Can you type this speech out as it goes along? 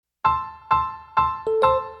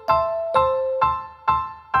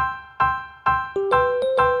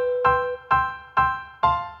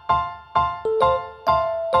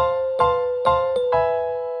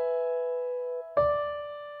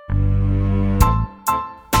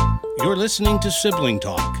You're listening to Sibling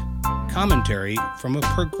Talk, commentary from a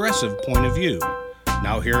progressive point of view.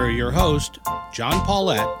 Now here are your hosts, John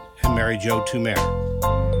Paulette and Mary Jo Tumer.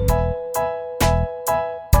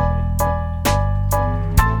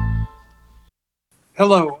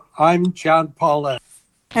 Hello, I'm John Paulette.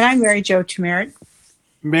 And I'm Mary Jo Tumer.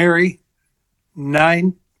 Mary,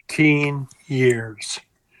 19 years.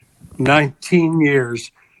 19 years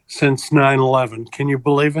since 9/11. Can you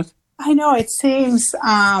believe it? I know, it seems,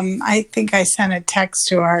 I think I sent a text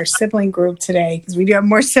to our sibling group today, because we do have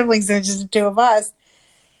more siblings than just the two of us.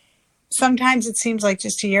 Sometimes it seems like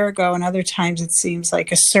just a year ago, and other times it seems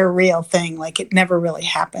like a surreal thing, like it never really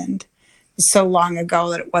happened. It was so long ago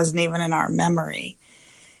that it wasn't even in our memory,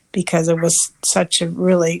 because it was such a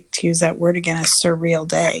really, to use that word again, a surreal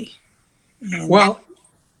day. And well,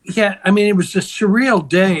 yeah, I mean, it was a surreal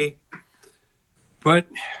day, but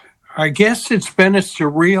I guess it's been a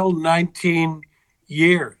surreal 19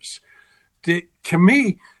 years. To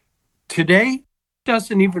me, today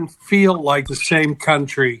doesn't even feel like the same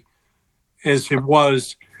country as it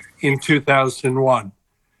was in 2001.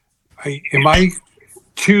 Am I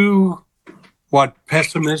too,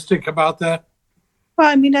 pessimistic about that? Well,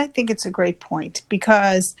 I mean, I think it's a great point,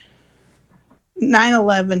 because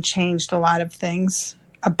 9/11 changed a lot of things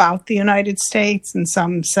about the United States, and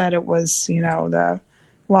some said it was, the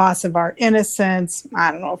loss of our innocence. I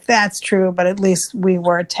don't know if that's true, but at least we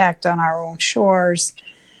were attacked on our own shores.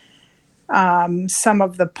 Some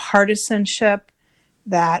of the partisanship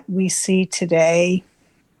that we see today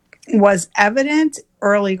was evident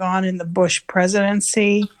early on in the Bush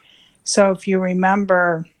presidency. So if you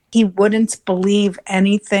remember, he wouldn't believe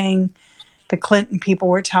anything the Clinton people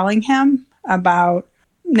were telling him about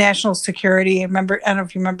national security. I don't know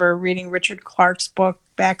if you remember reading Richard Clarke's book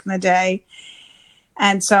back in the day.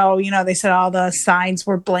 And so, they said all the signs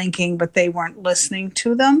were blinking, but they weren't listening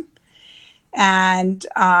to them. And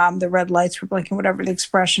the red lights were blinking, whatever the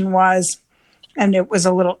expression was. And it was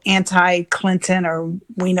a little anti-Clinton, or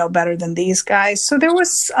we know better than these guys. So there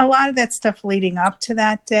was a lot of that stuff leading up to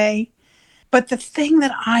that day. But the thing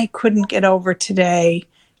that I couldn't get over today,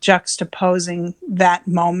 juxtaposing that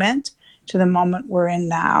moment to the moment we're in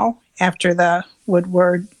now, after the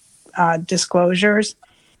Woodward disclosures,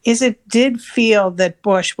 is it did feel that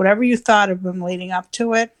Bush, whatever you thought of him leading up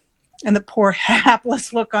to it, and the poor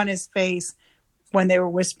hapless look on his face when they were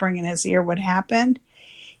whispering in his ear what happened,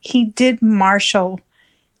 he did marshal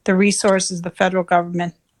the resources of the federal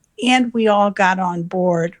government, and we all got on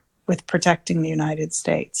board with protecting the United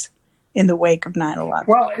States in the wake of 9/11.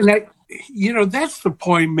 Well, and that's the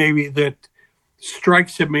point maybe that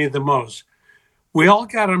strikes at me the most. We all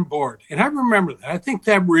got on board, and I remember that. I think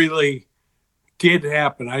that really did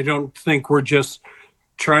happen. I don't think we're just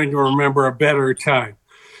trying to remember a better time.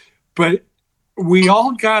 But we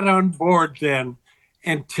all got on board then,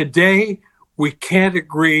 and today we can't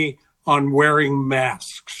agree on wearing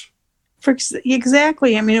masks.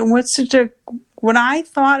 Exactly. I mean, what I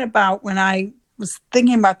thought about when I was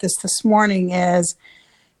thinking about this morning is,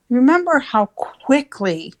 remember how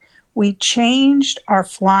quickly we changed our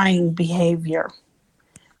flying behavior,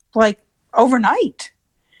 like overnight.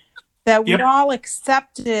 That we all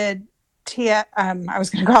accepted, I was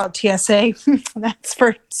going to call it TSA. That's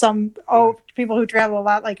for some people who travel a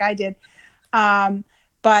lot like I did. What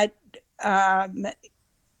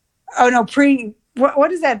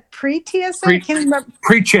is that? Pre-TSA? I can't remember.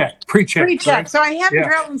 Pre-check. Pre-check. Right? So I haven't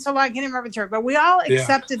traveled in so long, I can't remember the term. But we all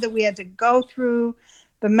accepted that we had to go through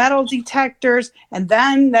the metal detectors, and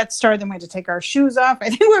then that started. Then we had to take our shoes off. I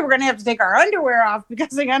think we were going to have to take our underwear off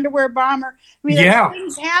because of the underwear bomber. I mean,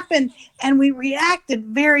 things happened, and we reacted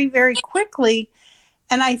very, very quickly.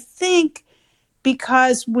 And I think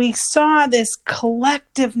because we saw this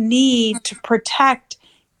collective need to protect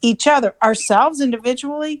each other, ourselves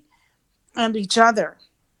individually, and each other,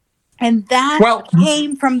 and that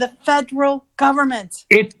came from the federal government.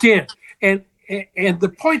 It did, and the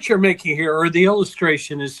point you're making here, or the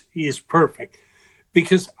illustration, is perfect,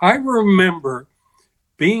 because I remember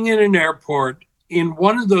being in an airport in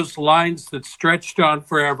one of those lines that stretched on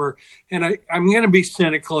forever. And I'm going to be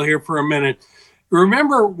cynical here for a minute.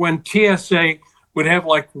 Remember when TSA would have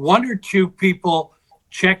like one or two people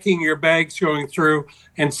checking your bags going through,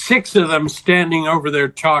 and six of them standing over there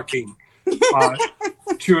talking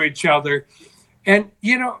to each other. And,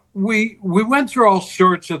 we went through all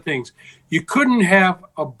sorts of things. You couldn't have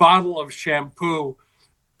a bottle of shampoo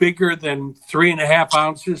bigger than 3.5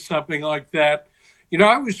 ounces, something like that. I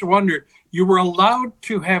always wondered, you were allowed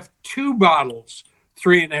to have 2 bottles,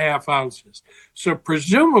 3.5 ounces. So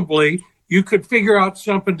presumably you could figure out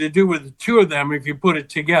something to do with the 2 of them if you put it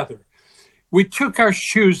together. We took our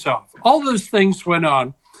shoes off. All those things went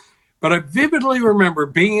on. But I vividly remember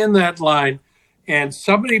being in that line and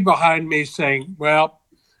somebody behind me saying, well,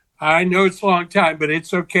 I know it's a long time, but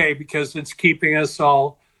it's okay because it's keeping us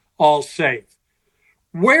all safe.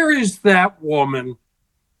 Where is that woman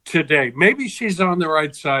today? Maybe she's on the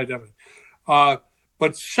right side of it.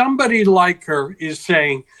 But somebody like her is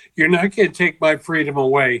saying, you're not going to take my freedom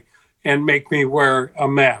away and make me wear a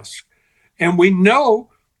mask. And we know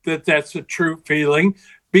that that's a true feeling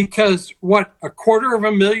because, what,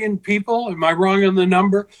 250,000 people, am I wrong on the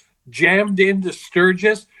number, jammed into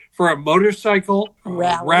Sturgis for a motorcycle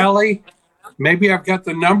rally? Maybe I've got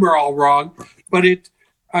the number all wrong. But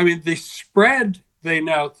the spread, they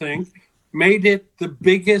now think, made it the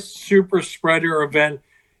biggest super spreader event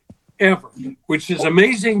ever, which is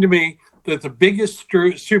amazing to me that the biggest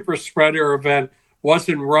super spreader event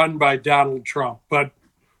wasn't run by Donald Trump. But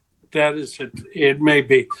that is it may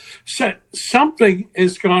be. So something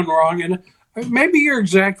has gone wrong, and maybe you're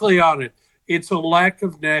exactly on it. It's a lack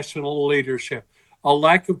of national leadership, a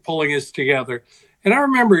lack of pulling us together. And I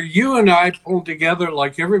remember you and I pulled together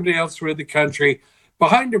like everybody else with the country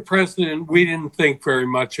behind a president we didn't think very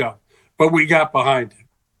much of, but we got behind him.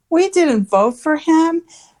 We didn't vote for him.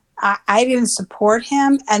 I didn't support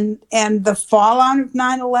him. And the fallout of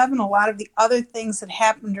 9/11, a lot of the other things that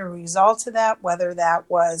happened as a result of that, whether that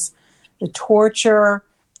was the torture,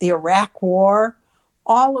 the Iraq War,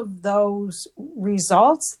 all of those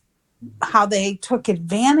results, how they took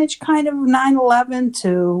advantage kind of 9/11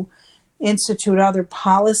 to institute other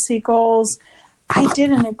policy goals. I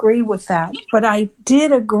didn't agree with that, but I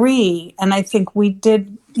did agree. And I think we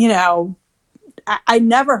did, I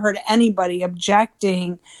never heard anybody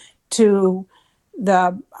objecting to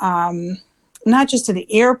the, not just to the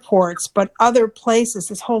airports, but other places,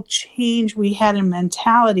 this whole change we had in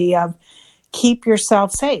mentality of keep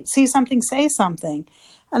yourself safe. See something, say something.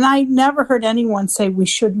 And I never heard anyone say we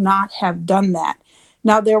should not have done that.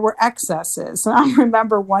 Now, there were excesses. I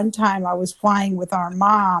remember one time I was flying with our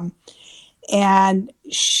mom, and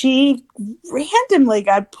she randomly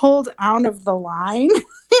got pulled out of the line,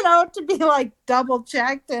 to be like double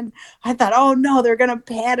checked. And I thought, oh no, they're going to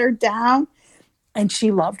pat her down. And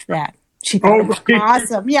she loved that. She thought it was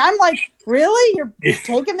awesome. Yeah, I'm like, really? You're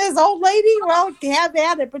taking this old lady? Well, have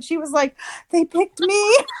at it. But she was like, they picked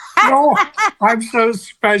me. No, I'm so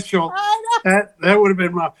special. That would have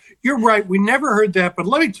been You're right. We never heard that. But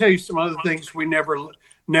let me tell you some other things we never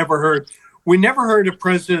heard. We never heard a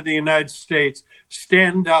president of the United States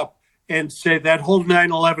stand up and say that whole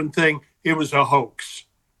 9/11 thing, it was a hoax.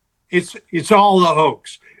 It's all a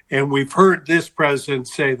hoax. And we've heard this president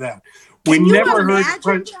say that. We never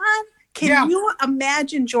heard. John? Can you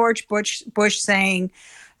imagine George Bush saying,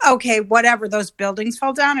 okay, whatever, those buildings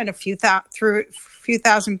fell down and a few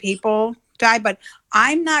thousand people died, but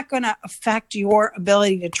I'm not going to affect your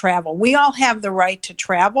ability to travel. We all have the right to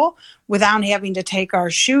travel without having to take our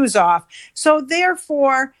shoes off. So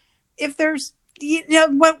therefore, if there's,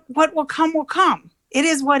 what will come will come. It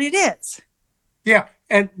is what it is. Yeah.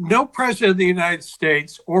 And no president of the United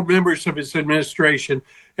States or members of his administration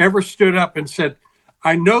ever stood up and said,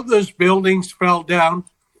 I know those buildings fell down,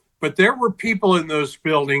 but there were people in those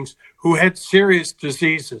buildings who had serious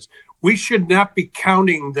diseases. We should not be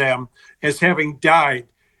counting them as having died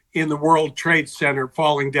in the World Trade Center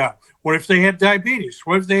falling down. What if they had diabetes?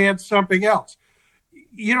 What if they had something else?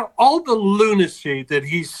 All the lunacy that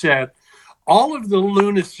he said, all of the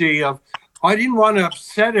lunacy of, I didn't want to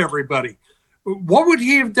upset everybody. What would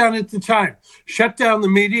he have done at the time? Shut down the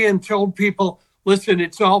media and told people, listen,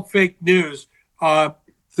 it's all fake news.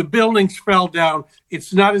 The buildings fell down.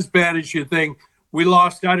 It's not as bad as you think. We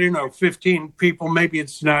lost, 15 people. Maybe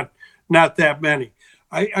it's not that many.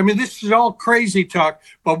 I mean, this is all crazy talk,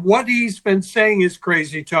 but what he's been saying is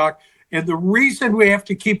crazy talk. And the reason we have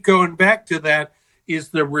to keep going back to that is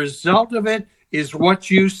the result of it is what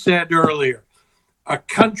you said earlier. A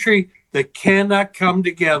country that cannot come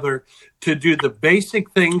together to do the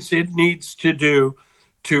basic things it needs to do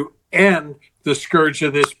to end the scourge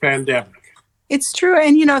of this pandemic. It's true.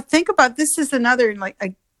 And, think about this is another,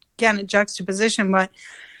 again, a juxtaposition. But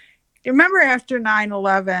remember after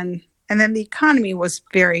 9/11, and then the economy was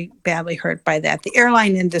very badly hurt by that. The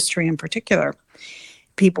airline industry in particular.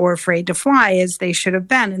 People were afraid to fly as they should have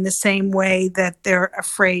been in the same way that they're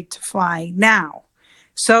afraid to fly now.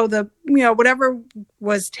 So whatever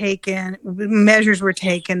was taken, measures were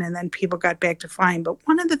taken, and then people got back to flying. But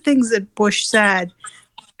one of the things that Bush said,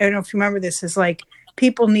 I don't know if you remember this, is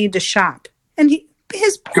people need to shop. And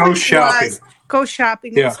his point was, go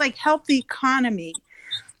shopping. Yeah. It's help the economy.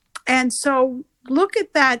 And so look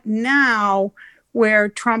at that now where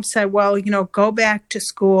Trump said, well, go back to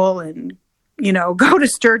school and, go to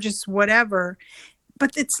Sturgis, whatever.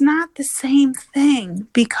 But it's not the same thing,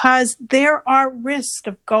 because there are risks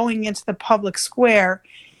of going into the public square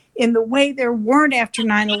in the way there weren't after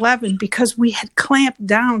 9/11, because we had clamped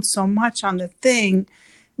down so much on the thing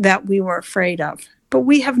that we were afraid of. But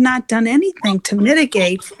we have not done anything to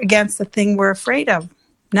mitigate against the thing we're afraid of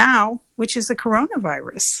now, which is the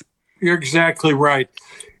coronavirus. You're exactly right.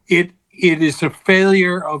 It is a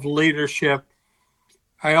failure of leadership.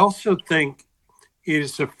 I also think it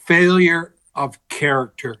is a failure of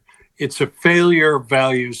character. It's a failure of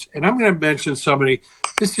values. And I'm going to mention somebody,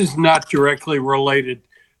 this is not directly related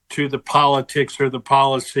to the politics or the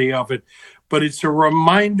policy of it, but it's a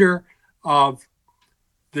reminder of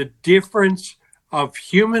the difference of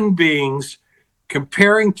human beings,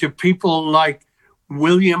 comparing to people like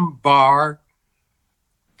William Barr,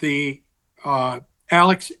 the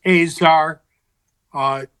Alex Azar,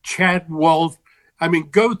 Chad Wolf. I mean,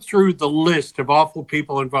 go through the list of awful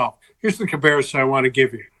people involved. Here's the comparison I want to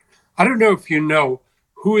give you. I don't know if you know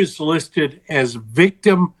who is listed as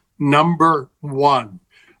victim number 1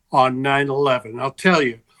 on 9/11. I'll tell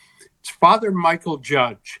you. It's Father Michael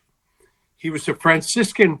Judge. He was a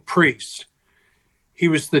Franciscan priest. He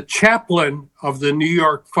was the chaplain of the New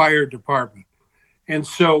York Fire Department. And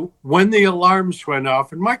so when the alarms went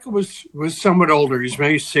off, and Michael was somewhat older, he's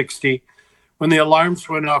maybe 60. When the alarms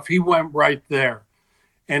went off, he went right there.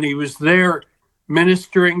 And he was there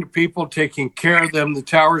ministering to people, taking care of them. The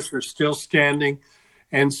towers were still standing.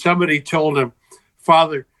 And somebody told him,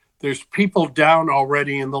 Father, there's people down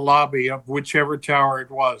already in the lobby of whichever tower it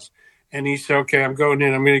was. And he said, okay, I'm going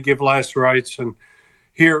in. I'm going to give last rites and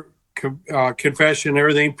hear confession and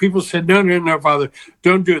everything. People said, no, Father,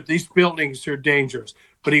 don't do it. These buildings are dangerous.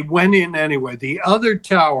 But he went in anyway. The other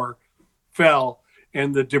tower fell,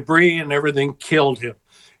 and the debris and everything killed him.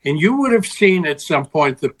 And you would have seen at some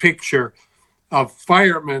point the picture of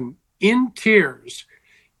firemen in tears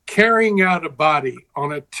carrying out a body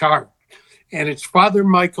on a tarp. And it's Father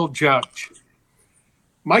Michael Judge.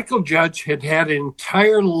 Michael Judge had an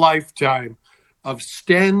entire lifetime of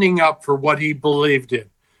standing up for what he believed in.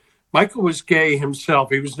 Michael was gay himself.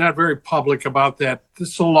 He was not very public about that. This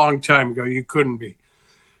is a long time ago. You couldn't be.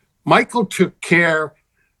 Michael took care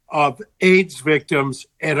of AIDS victims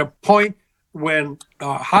at a point when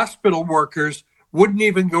hospital workers wouldn't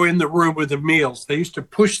even go in the room with the meals. They used to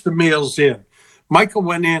push the meals in. Michael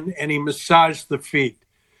went in and he massaged the feet.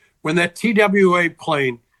 When that TWA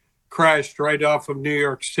plane crashed right off of New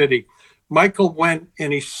York City, Michael went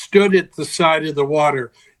and he stood at the side of the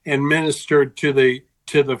water and ministered to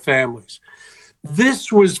the families.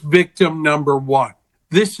 This was victim number 1.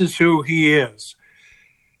 This is who he is.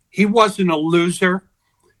 He wasn't a loser.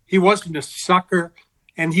 He wasn't a sucker.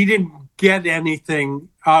 And he didn't get anything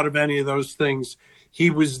out of any of those things. He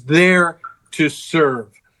was there to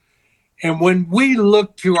serve. And when we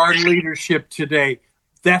look to our leadership today,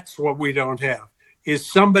 that's what we don't have,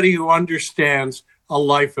 is somebody who understands a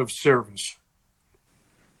life of service.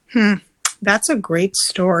 That's a great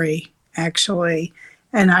story, actually.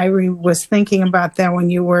 And I was thinking about that when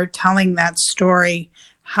you were telling that story,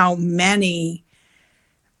 how many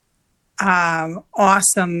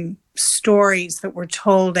awesome stories that were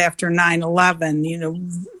told after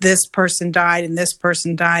 9/11. This person died and this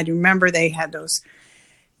person died. Remember, they had those,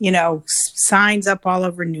 signs up all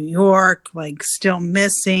over New York, like still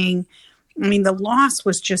missing. I mean, the loss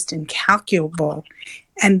was just incalculable.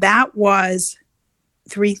 And that was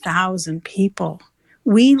 3,000 people.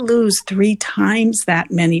 We lose 3 times that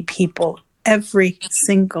many people every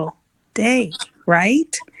single day,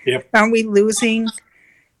 right? Yep. Aren't we losing?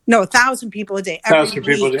 No, 1,000 people a day. 1,000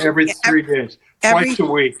 people a day, every 3 days, twice a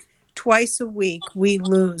week. Twice a week, we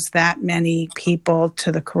lose that many people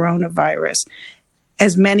to the coronavirus.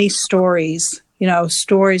 As many stories,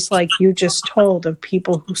 stories like you just told of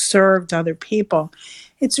people who served other people.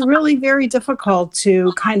 It's really very difficult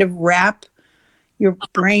to kind of wrap your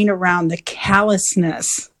brain around the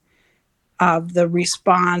callousness of the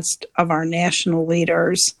response of our national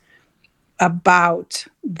leaders about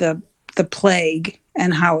the plague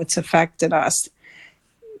and how it's affected us.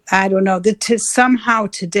 I don't know, somehow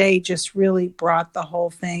today just really brought the whole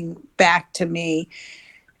thing back to me.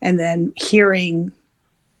 And then hearing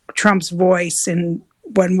Trump's voice, and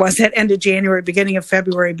when was it, end of January, beginning of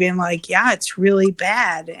February, being like, yeah, it's really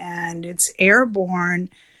bad and it's airborne,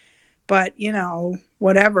 but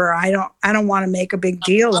whatever. I don't want to make a big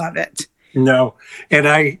deal of it. No.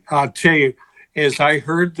 And I'll tell you, as I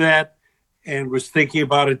heard that and was thinking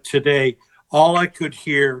about it today, all I could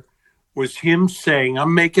hear was him saying,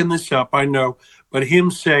 I'm making this up, I know, but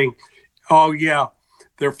him saying, Oh, yeah.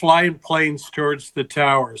 They're flying planes towards the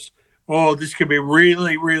towers. Oh, this could be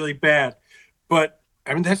really, really bad. But,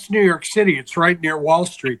 I mean, that's New York City. It's right near Wall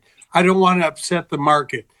Street. I don't want to upset the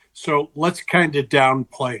market. So let's kind of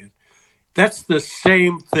downplay it. That's the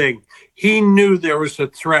same thing. He knew there was a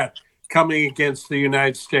threat coming against the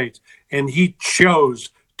United States, and he chose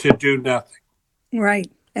to do nothing. Right.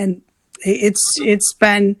 And it's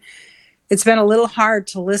been a little hard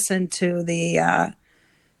to listen to the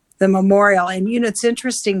memorial. And it's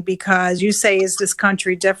interesting because you say, is this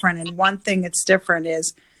country different? And one thing that's different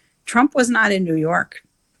is Trump was not in New York.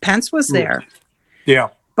 Pence was there. Yeah.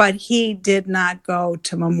 But he did not go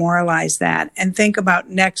to memorialize that. And think about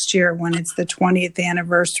next year when it's the 20th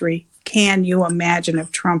anniversary. Can you imagine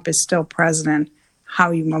if Trump is still president,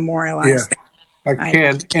 how you memorialize that? I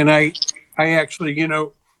can. And I actually,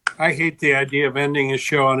 I hate the idea of ending a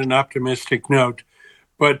show on an optimistic note,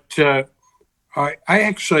 but I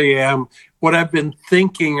actually am. What I've been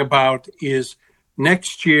thinking about is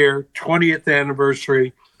next year, 20th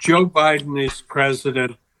anniversary, Joe Biden is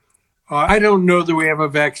president. I don't know that we have a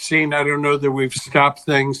vaccine. I don't know that we've stopped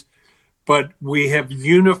things, but we have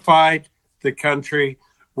unified the country.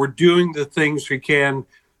 We're doing the things we can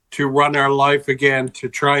to run our life again, to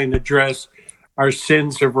try and address our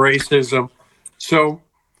sins of racism. So,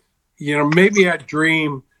 maybe I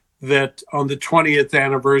dream that on the 20th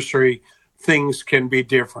anniversary, things can be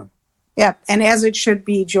different. Yeah, and as it should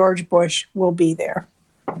be, George Bush will be there.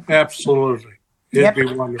 Absolutely. It'd be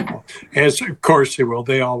wonderful. As of course he will.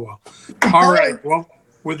 They all will. All right. Well,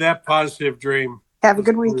 with that positive dream. Have a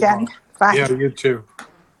good weekend. Bye. Yeah, you too.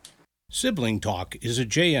 Sibling Talk is a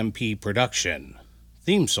JMP production.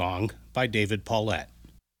 Theme song by David Paulette.